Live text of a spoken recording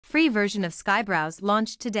Free version of SkyBrowse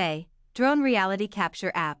launched today, Drone Reality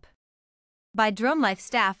Capture app. By DroneLife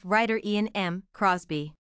staff writer Ian M.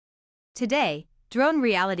 Crosby. Today, drone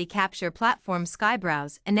reality capture platform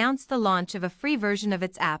SkyBrowse announced the launch of a free version of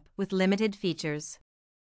its app with limited features.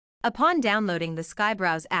 Upon downloading the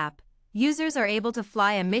SkyBrowse app, users are able to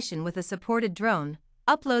fly a mission with a supported drone,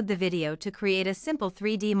 upload the video to create a simple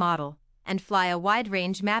 3D model, and fly a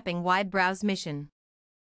wide-range mapping wide browse mission.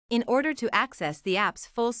 In order to access the app's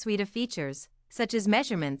full suite of features, such as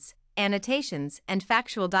measurements, annotations, and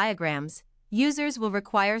factual diagrams, users will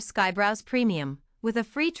require SkyBrowse Premium, with a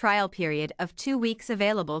free trial period of 2 weeks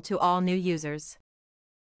available to all new users.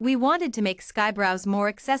 We wanted to make SkyBrowse more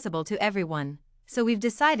accessible to everyone, so we've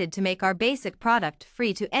decided to make our basic product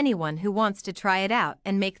free to anyone who wants to try it out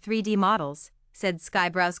and make 3D models, said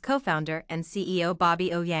SkyBrowse co-founder and CEO Bobby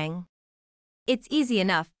Ouyang. It's easy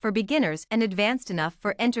enough for beginners and advanced enough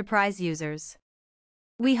for enterprise users.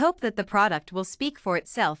 We hope that the product will speak for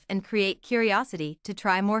itself and create curiosity to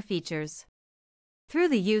try more features. Through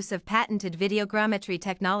the use of patented videogrammetry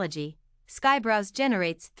technology, SkyBrowse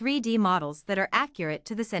generates 3D models that are accurate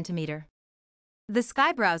to the centimeter. The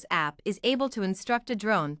SkyBrowse app is able to instruct a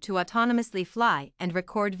drone to autonomously fly and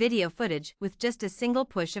record video footage with just a single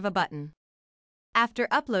push of a button. After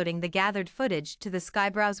uploading the gathered footage to the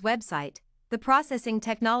SkyBrowse website, the processing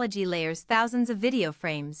technology layers thousands of video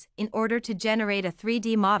frames in order to generate a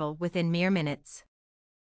 3D model within mere minutes.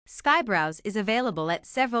 SkyBrowse is available at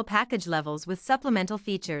several package levels with supplemental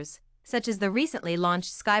features, such as the recently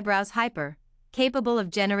launched SkyeBrowse Hyper, capable of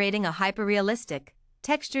generating a hyper-realistic,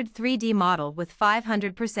 textured 3D model with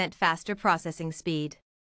 500% faster processing speed.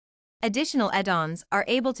 Additional add-ons are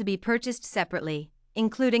able to be purchased separately,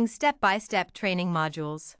 including step-by-step training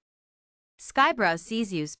modules. SkyBrowse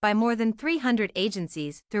sees use by more than 300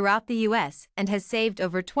 agencies throughout the US and has saved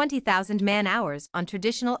over 20,000 man-hours on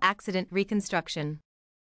traditional accident reconstruction.